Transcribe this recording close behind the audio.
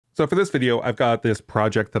So for this video, I've got this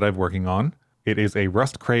project that I'm working on. It is a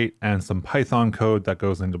Rust crate and some Python code that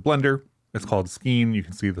goes into Blender. It's called Skein. You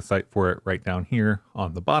can see the site for it right down here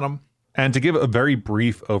on the bottom. And to give a very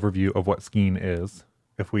brief overview of what Skein is,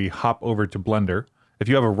 if we hop over to Blender, if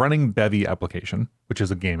you have a running Bevy application, which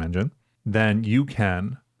is a game engine, then you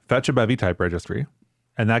can fetch a Bevy type registry,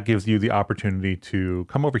 and that gives you the opportunity to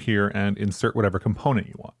come over here and insert whatever component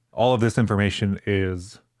you want. All of this information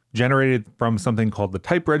is generated from something called the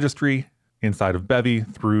type registry inside of Bevy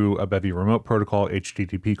through a Bevy remote protocol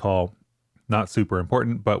HTTP call. Not super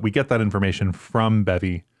important, but we get that information from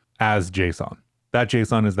Bevy as JSON. That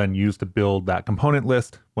JSON is then used to build that component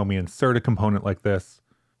list. When we insert a component like this,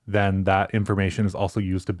 then that information is also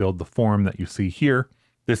used to build the form that you see here.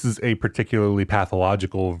 This is a particularly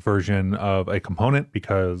pathological version of a component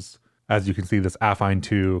because, as you can see, this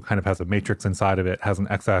affine2 kind of has a matrix inside of it, has an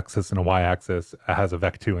x-axis and a y-axis, it has a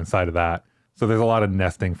vec2 inside of that. So there's a lot of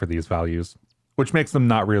nesting for these values, which makes them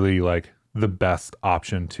not really like the best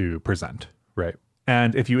option to present, right?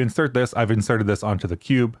 And if you insert this, I've inserted this onto the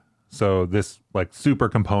cube. So this like super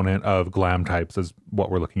component of glam types is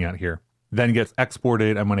what we're looking at here. Then gets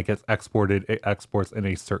exported, and when it gets exported, it exports in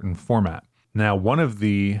a certain format. Now, one of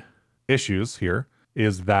the issues here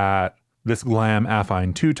is that this glam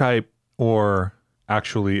affine2 type, or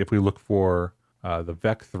actually if we look for the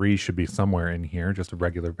vec3 should be somewhere in here, just a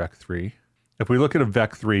regular vec3. If we look at a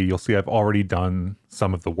vec3, you'll see I've already done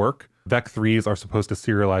some of the work. Vec3s are supposed to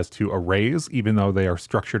serialize to arrays, even though they are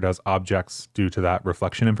structured as objects due to that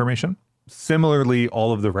reflection information. Similarly,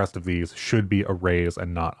 all of the rest of these should be arrays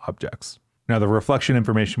and not objects. Now, the reflection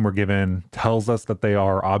information we're given tells us that they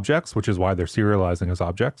are objects, which is why they're serializing as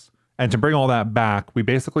objects. And to bring all that back, we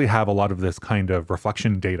basically have a lot of this kind of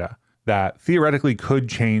reflection data that theoretically could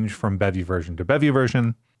change from Bevy version to Bevy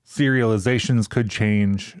version. Serializations could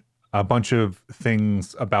change. A bunch of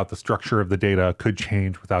things about the structure of the data could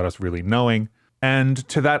change without us really knowing. And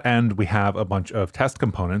to that end, we have a bunch of test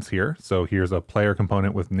components here. So here's a player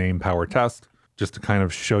component with name power test. Just to kind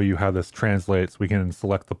of show you how this translates, we can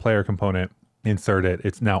select the player component, insert it.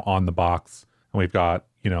 It's now on the box. And we've got,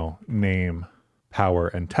 name, power,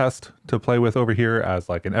 and test to play with over here as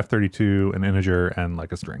like an F32, an integer, and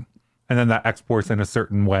like a string. And then that exports in a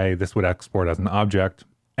certain way. This would export as an object.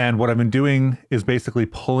 And what I've been doing is basically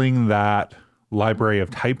pulling that library of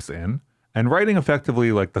types in and writing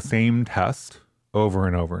effectively like the same test over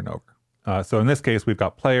and over and over. So in this case, we've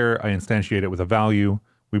got player. I instantiate it with a value.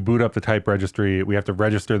 We boot up the type registry. We have to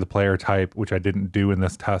register the player type, which I didn't do in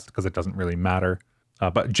this test because it doesn't really matter.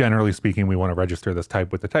 But generally speaking, we want to register this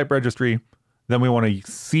type with the type registry. Then we want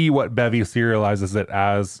to see what Bevy serializes it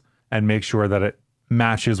as and make sure that it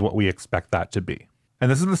matches what we expect that to be. And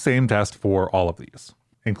this is the same test for all of these,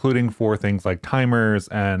 including for things like timers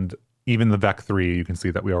and even the vec3, you can see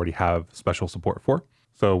that we already have special support for.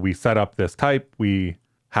 So we set up this type, we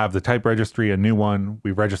have the type registry, a new one,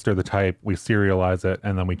 we register the type, we serialize it,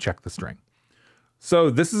 and then we check the string. So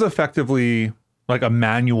this is effectively like a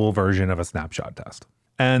manual version of a snapshot test.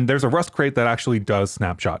 And there's a Rust crate that actually does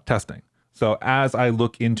snapshot testing. So as I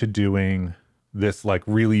look into doing this like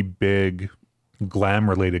really big glam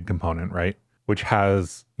related component, right? Which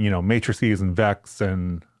has, matrices and vecs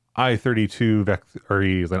and I32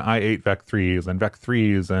 vec3s and I8 vec3s and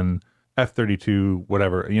vec3s and F32,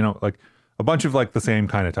 whatever, like a bunch of like the same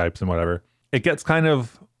kind of types and whatever. It gets kind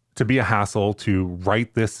of to be a hassle to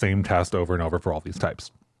write this same test over and over for all these types.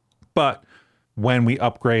 But when we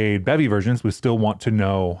upgrade Bevy versions, we still want to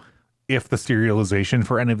know if the serialization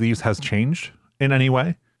for any of these has changed in any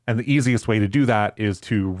way. And the easiest way to do that is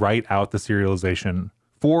to write out the serialization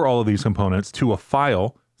for all of these components to a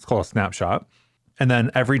file. It's called a snapshot. And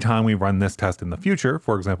then every time we run this test in the future,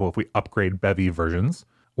 for example, if we upgrade Bevy versions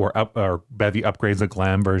or Bevy upgrades a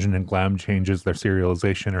glam version and glam changes their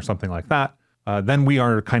serialization or something like that, then we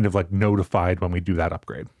are kind of like notified when we do that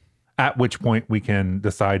upgrade. At which point we can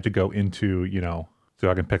decide to go into, so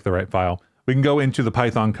I can pick the right file. We can go into the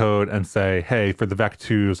Python code and say, hey, for the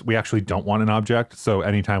vec2s, we actually don't want an object. So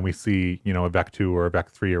anytime we see, a vec2 or a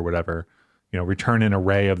vec3 or whatever, return an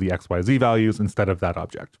array of the XYZ values instead of that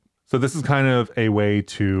object. So this is kind of a way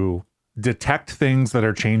to detect things that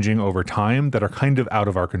are changing over time that are kind of out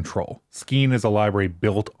of our control. Skein is a library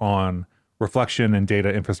built on reflection and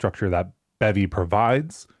data infrastructure that Bevy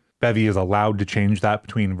provides. Bevy is allowed to change that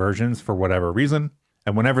between versions for whatever reason.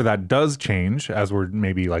 And whenever that does change, as we're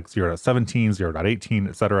maybe like 0.17, 0.18,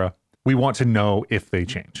 etc., we want to know if they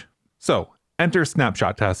change. So enter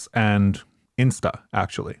snapshot tests and Insta,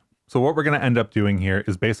 actually. So what we're going to end up doing here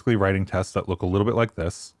is basically writing tests that look a little bit like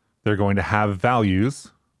this. They're going to have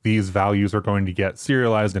values. These values are going to get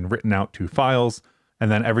serialized and written out to files.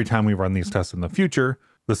 And then every time we run these tests in the future,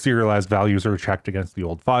 the serialized values are checked against the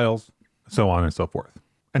old files, so on and so forth.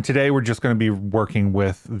 And today we're just going to be working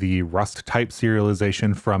with the Rust type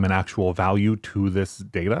serialization from an actual value to this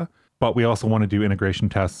data. But we also want to do integration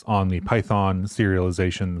tests on the Python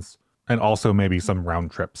serializations and also maybe some round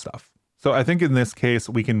trip stuff. So I think in this case,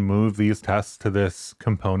 we can move these tests to this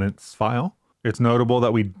components file. It's notable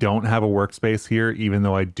that we don't have a workspace here, even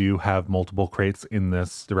though I do have multiple crates in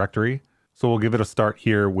this directory. So we'll give it a start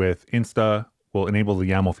here with Insta. We'll enable the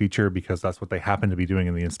YAML feature because that's what they happen to be doing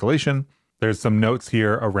in the installation. There's some notes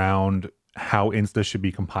here around how Insta should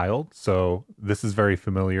be compiled. So this is very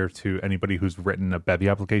familiar to anybody who's written a Bevy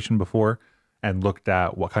application before and looked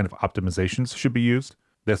at what kind of optimizations should be used.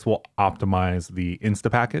 This will optimize the Insta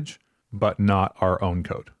package, but not our own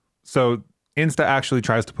code. So Insta actually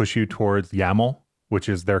tries to push you towards YAML, which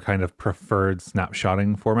is their kind of preferred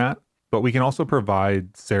snapshotting format. But we can also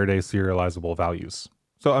provide serializable values.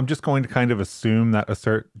 So I'm just going to kind of assume that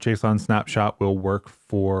assert JSON snapshot will work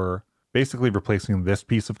for basically replacing this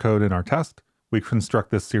piece of code in our test. We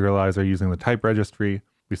construct this serializer using the type registry.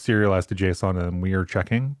 We serialize to JSON and we are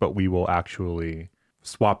checking, but we will actually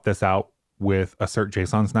swap this out with assert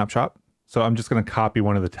JSON snapshot. So I'm just going to copy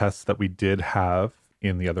one of the tests that we did have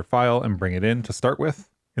in the other file and bring it in to start with.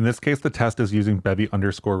 In this case, the test is using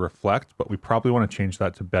Bevy_reflect, but we probably want to change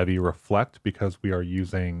that to Bevy reflect because we are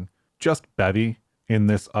using just Bevy in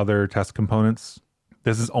this other test components.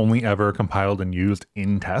 This is only ever compiled and used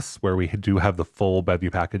in tests where we do have the full Bevy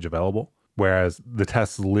package available, whereas the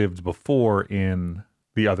tests lived before in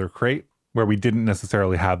the other crate where we didn't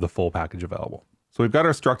necessarily have the full package available. So we've got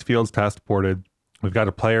our struct fields test ported. We've got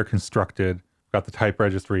a player constructed. We've got the type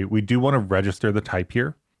registry. We do want to register the type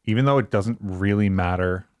here, even though it doesn't really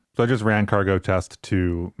matter. So I just ran cargo test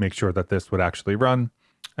to make sure that this would actually run.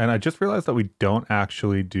 And I just realized that we don't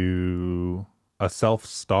actually do a self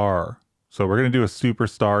star. So we're going to do a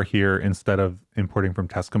superstar here instead of importing from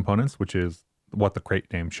test components, which is what the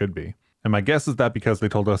crate name should be. And my guess is that because they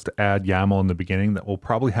told us to add YAML in the beginning, that we'll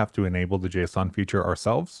probably have to enable the JSON feature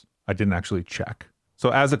ourselves. I didn't actually check. So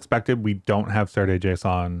as expected, we don't have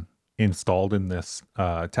serialization installed in this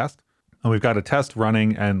test. And we've got a test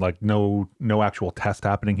running and like no actual test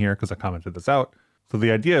happening here because I commented this out. So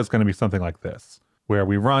the idea is going to be something like this, where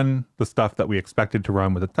we run the stuff that we expected to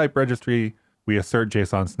run with a type registry, we assert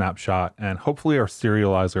JSON snapshot, and hopefully our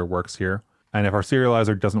serializer works here. And if our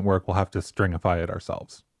serializer doesn't work, we'll have to stringify it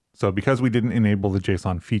ourselves. So because we didn't enable the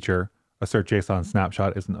JSON feature, assert JSON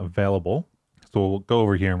snapshot isn't available. So we'll go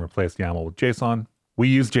over here and replace YAML with JSON. We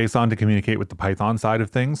use JSON to communicate with the Python side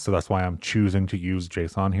of things, so that's why I'm choosing to use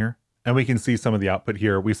JSON here. And we can see some of the output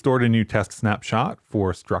here. We stored a new test snapshot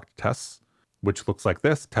for struct tests, which looks like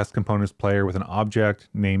this: test components player with an object,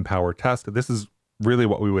 name power test. This is really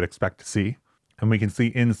what we would expect to see. And we can see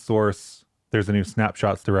in source, there's a new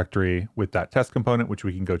snapshots directory with that test component, which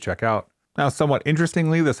we can go check out. Now, somewhat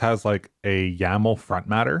interestingly, this has like a YAML front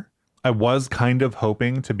matter. I was kind of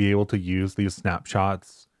hoping to be able to use these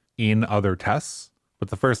snapshots in other tests, but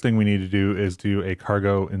the first thing we need to do is do a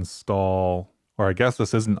cargo install, or I guess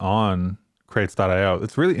this isn't on crates.io.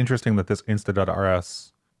 It's really interesting that this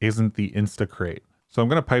insta.rs isn't the insta crate. So I'm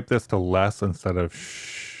going to pipe this to less instead of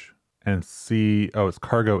shh and see, oh, it's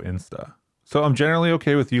cargo-insta. So I'm generally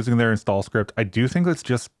okay with using their install script. I do think it's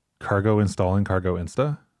just cargo installing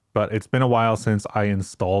cargo-insta, but it's been a while since I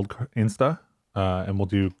installed Insta, and we'll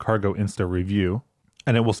do cargo-insta review,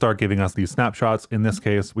 and it will start giving us these snapshots. In this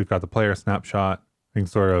case, we've got the player snapshot. We can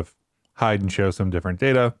sort of hide and show some different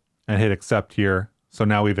data and hit accept here. So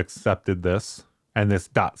now we've accepted this, and this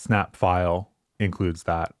 .snap file includes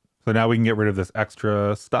that. So now we can get rid of this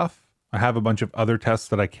extra stuff. I have a bunch of other tests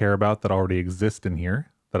that I care about that already exist in here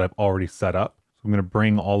that I've already set up. So I'm going to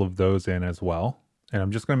bring all of those in as well. And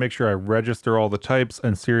I'm just going to make sure I register all the types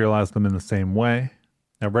and serialize them in the same way.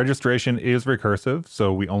 Now, registration is recursive,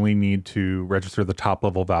 so we only need to register the top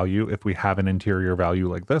level value if we have an interior value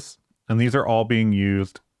like this. And these are all being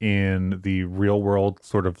used in the real world,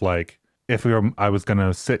 sort of like if I was going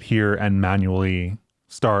to sit here and manually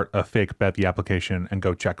start a fake Bevy application and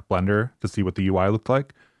go check Blender to see what the UI looked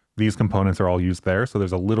like. These components are all used there, so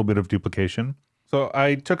there's a little bit of duplication. So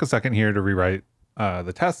I took a second here to rewrite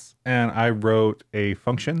the tests, and I wrote a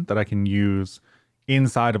function that I can use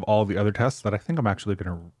inside of all the other tests that I think I'm actually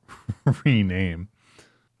going to rename.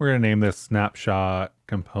 We're going to name this snapshot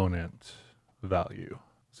component value.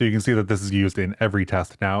 So you can see that this is used in every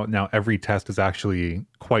test now. Now every test is actually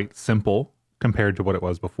quite simple compared to what it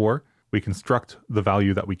was before. We construct the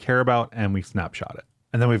value that we care about and we snapshot it.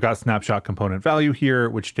 And then we've got snapshot component value here,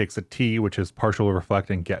 which takes a T, which is partial reflect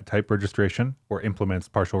and get type registration, or implements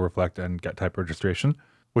partial reflect and get type registration,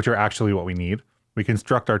 which are actually what we need. We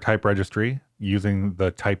construct our type registry using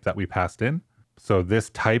the type that we passed in. So this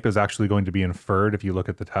type is actually going to be inferred if you look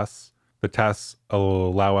at the tests. The tests will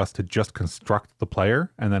allow us to just construct the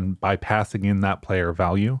player, and then by passing in that player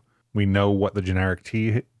value, we know what the generic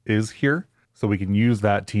T is here. So we can use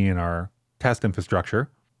that T in our test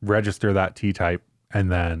infrastructure, register that T type,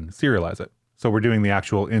 and then serialize it. So we're doing the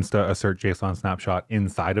actual Insta assert JSON snapshot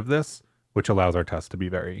inside of this, which allows our tests to be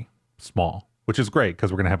very small, which is great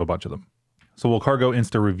because we're going to have a bunch of them. So we'll cargo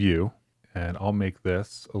insta review, and I'll make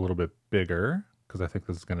this a little bit bigger because I think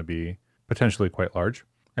this is going to be potentially quite large.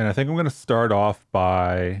 And I think I'm going to start off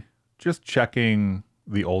by just checking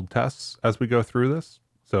the old tests as we go through this.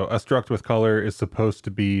 So a struct with color is supposed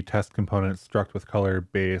to be test component struct with color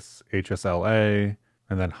base HSLA,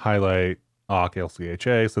 and then highlight awk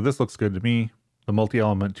LCHA. So this looks good to me. The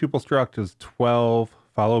multi-element tuple struct is 12,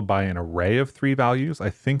 followed by an array of 3 values. I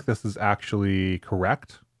think this is actually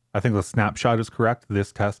correct. I think the snapshot is correct.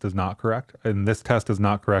 This test is not correct. And this test is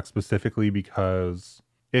not correct specifically because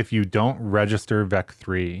if you don't register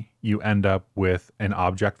vec3, you end up with an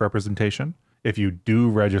object representation. If you do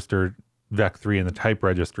register vec3 in the type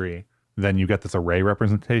registry, then you get this array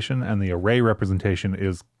representation. And the array representation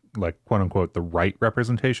is like quote unquote the right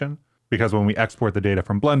representation, because when we export the data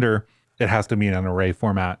from Blender, it has to mean an array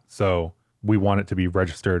format. So we want it to be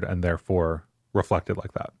registered and therefore reflected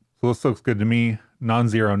like that. So this looks good to me.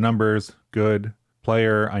 Non-zero numbers, good.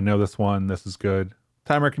 Player, I know this one, this is good.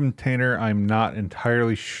 Timer container, I'm not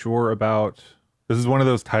entirely sure about. This is one of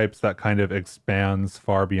those types that kind of expands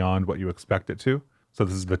far beyond what you expect it to. So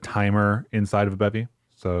this is the timer inside of Bevy.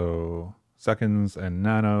 So seconds and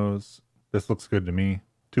nanos, this looks good to me.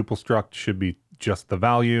 Tuple struct should be just the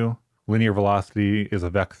value. Linear velocity is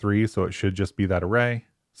a vec3, so it should just be that array.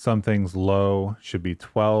 Some things low should be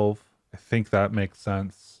 12. I think that makes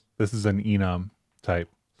sense. This is an enum type,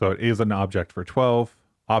 so it is an object for 12.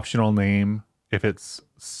 Optional name, if it's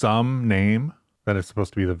some name, then it's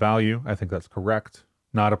supposed to be the value. I think that's correct.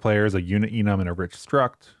 Not a player is a unit enum in a rich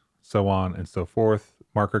struct, so on and so forth.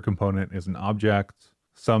 Marker component is an object.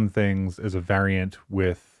 Some things is a variant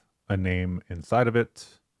with a name inside of it.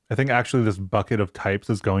 I think actually this bucket of types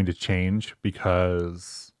is going to change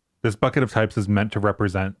because this bucket of types is meant to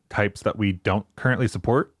represent types that we don't currently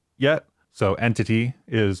support yet. So entity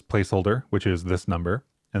is placeholder, which is this number.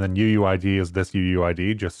 And then UUID is this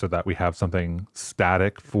UUID, just so that we have something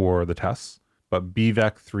static for the tests. But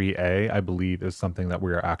BVEC3A, I believe, is something that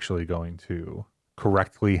we're actually going to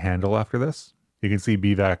correctly handle after this. You can see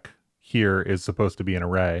BVEC here is supposed to be an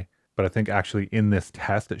array, but I think actually in this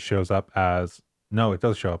test, it shows up as, no, it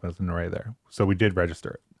does show up as an array there. So we did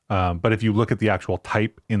register it. But if you look at the actual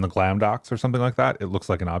type in the glam docs or something like that, it looks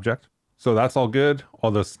like an object. So that's all good.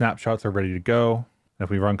 All those snapshots are ready to go. And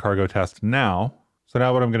if we run cargo test now, so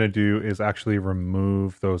now what I'm going to do is actually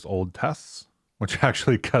remove those old tests, which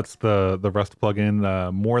actually cuts the Rust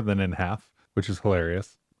plugin more than in half, which is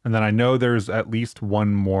hilarious. And then I know there's at least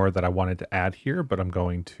one more that I wanted to add here, but we're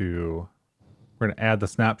going to add the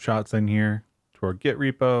snapshots in here to our Git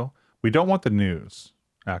repo. We don't want the news,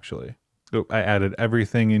 actually. So I added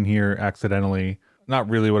everything in here accidentally. Not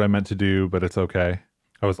really what I meant to do, but it's okay.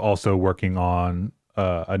 I was also working on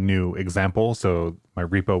a new example, so my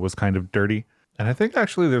repo was kind of dirty. And I think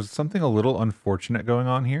actually there's something a little unfortunate going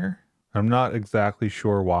on here. I'm not exactly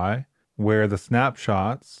sure why. Where the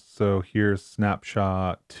snapshots, so here's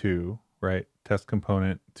snapshot 2, right? Test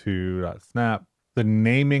component 2.snap. The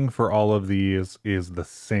naming for all of these is the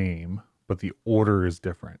same, but the order is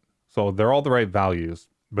different. So they're all the right values,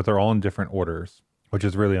 but they're all in different orders, which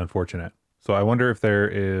is really unfortunate. So I wonder if there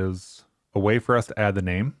is a way for us to add the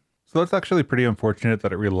name. So that's actually pretty unfortunate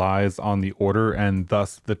that it relies on the order and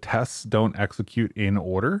thus the tests don't execute in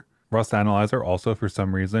order. Rust Analyzer also for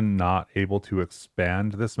some reason not able to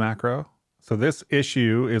expand this macro. So this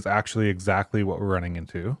issue is actually exactly what we're running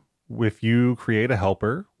into. If you create a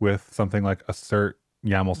helper with something like assert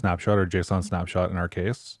YAML snapshot or JSON snapshot in our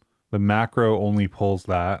case, the macro only pulls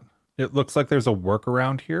that. It looks like there's a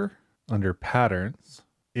workaround here under patterns.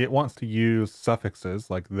 It wants to use suffixes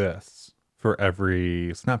like this for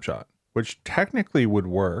every snapshot, which technically would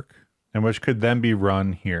work and which could then be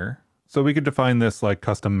run here. So we could define this like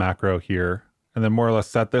custom macro here and then more or less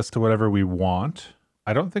set this to whatever we want.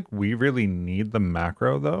 I don't think we really need the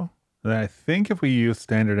macro though. And I think if we use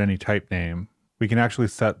standard any type name, we can actually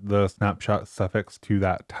set the snapshot suffix to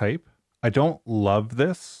that type. I don't love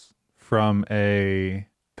this from a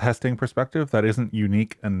testing perspective. That isn't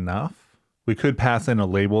unique enough. We could pass in a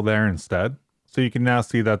label there instead. So you can now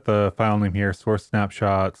see that the file name here, source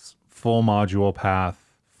snapshots, full module path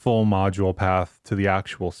to the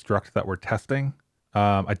actual struct that we're testing.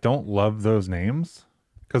 I don't love those names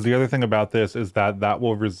because the other thing about this is that that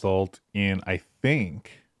will result in, I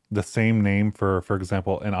think, the same name for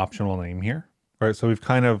example, an optional name here, right? So we've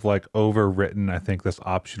kind of like overwritten, I think, this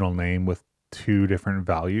optional name with 2 different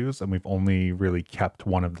values, and we've only really kept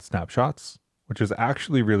one of the snapshots, which is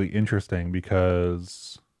actually really interesting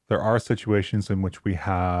because there are situations in which we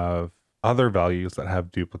have other values that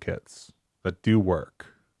have duplicates that do work.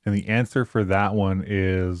 And the answer for that one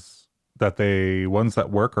is that ones that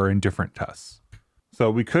work are in different tests.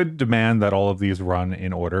 So we could demand that all of these run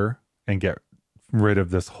in order and get rid of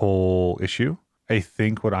this whole issue. I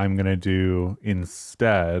think what I'm going to do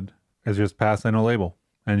instead is just pass in a label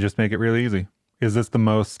and just make it really easy. Is this the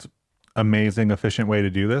most amazing, efficient way to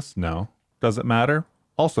do this? No. Does it matter?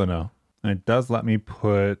 Also no. And it does let me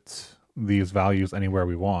put these values anywhere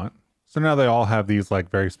we want. So now they all have these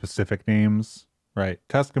like very specific names, right?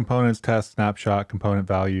 Test components, test snapshot, component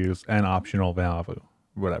values, and optional value,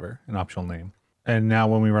 whatever, an optional name. And now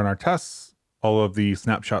when we run our tests, all of the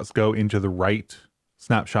snapshots go into the right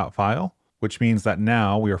snapshot file, which means that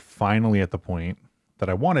now we are finally at the point that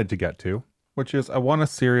I wanted to get to, which is I want to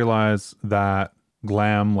serialize that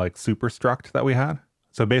glam like superstruct that we had.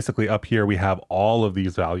 So basically up here, we have all of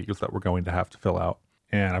these values that we're going to have to fill out.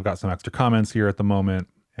 And I've got some extra comments here at the moment,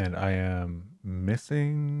 and I am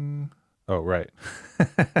missing, oh, right.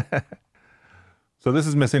 So this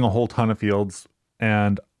is missing a whole ton of fields,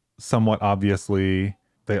 and somewhat obviously,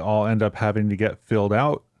 they all end up having to get filled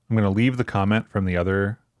out. I'm going to leave the comment from the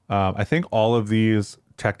other. I think all of these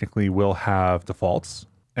technically will have defaults.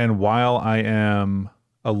 And while I am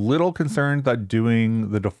a little concerned that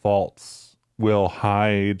doing the defaults will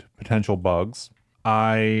hide potential bugs,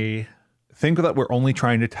 I think that we're only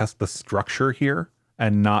trying to test the structure here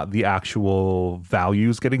and not the actual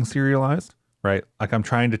values getting serialized, right? Like I'm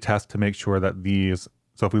trying to test to make sure that these,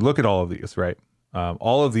 so if we look at all of these, right?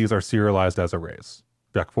 All of these are serialized as arrays.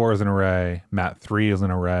 Dec4 is an array, mat3 is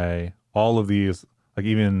an array. All of these, like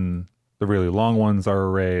even the really long ones are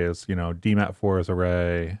arrays, you know, dmat4 is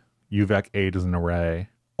array, uvec8 is an array.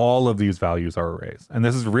 All of these values are arrays. And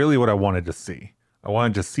this is really what I wanted to see. I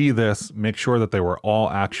wanted to see this, make sure that they were all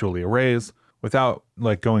actually arrays without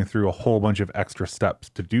like going through a whole bunch of extra steps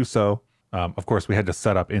to do so. Of course, we had to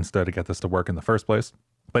set up Insta to get this to work in the first place.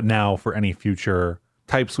 But now for any future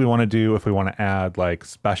types we want to do, if we want to add like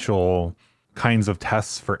special kinds of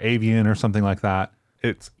tests for avian or something like that,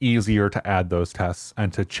 it's easier to add those tests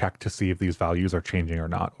and to check to see if these values are changing or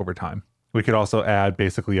not over time. We could also add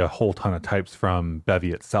basically a whole ton of types from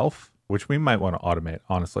Bevy itself, which we might want to automate,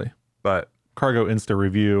 honestly. But cargo-insta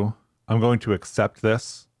review, I'm going to accept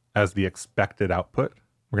this as the expected output.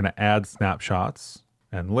 We're going to add snapshots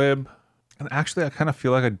and lib. And actually, I kind of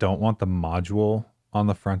feel like I don't want the module on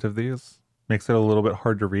the front of these. Makes it a little bit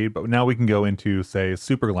hard to read, but now we can go into, say,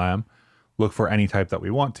 superglam, look for any type that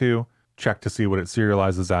we want to, check to see what it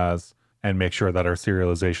serializes as, and make sure that our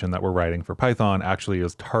serialization that we're writing for Python actually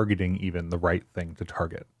is targeting even the right thing to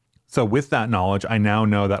target. So with that knowledge, I now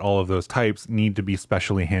know that all of those types need to be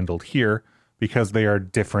specially handled here because they are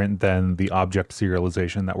different than the object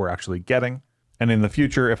serialization that we're actually getting. And in the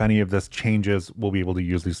future, if any of this changes, we'll be able to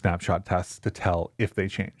use these snapshot tests to tell if they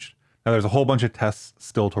changed. Now there's a whole bunch of tests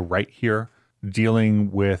still to write here.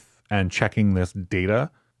 Dealing with and checking this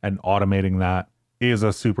data and automating that is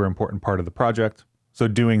a super important part of the project. So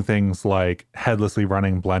doing things like headlessly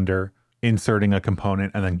running Blender, inserting a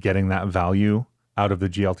component, and then getting that value out of the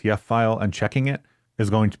GLTF file and checking it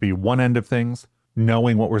is going to be one end of things.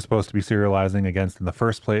 Knowing what we're supposed to be serializing against in the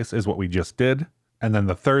first place is what we just did. And then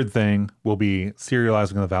the third thing will be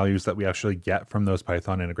serializing the values that we actually get from those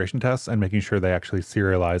Python integration tests and making sure they actually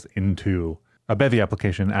serialize into a Bevy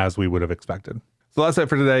application as we would have expected. So that's it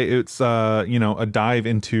for today. It's a dive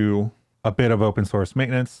into a bit of open source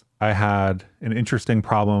maintenance. I had an interesting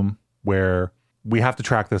problem where we have to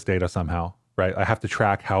track this data somehow, right? I have to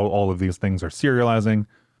track how all of these things are serializing.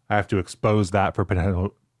 I have to expose that for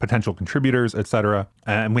potential contributors, etc.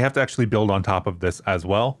 And we have to actually build on top of this as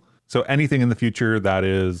well. So anything in the future that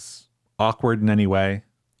is awkward in any way,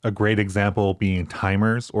 a great example being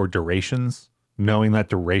timers or durations, knowing that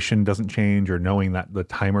duration doesn't change or knowing that the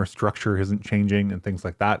timer structure isn't changing and things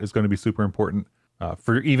like that is going to be super important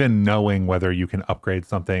for even knowing whether you can upgrade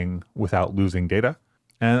something without losing data.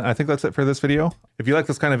 And I think that's it for this video. If you like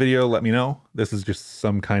this kind of video, let me know. This is just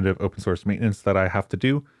some kind of open source maintenance that I have to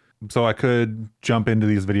do. So I could jump into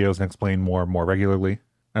these videos and explain more regularly.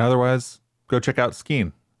 And otherwise, go check out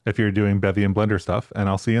Skein if you're doing Bevy and Blender stuff, and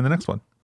I'll see you in the next one.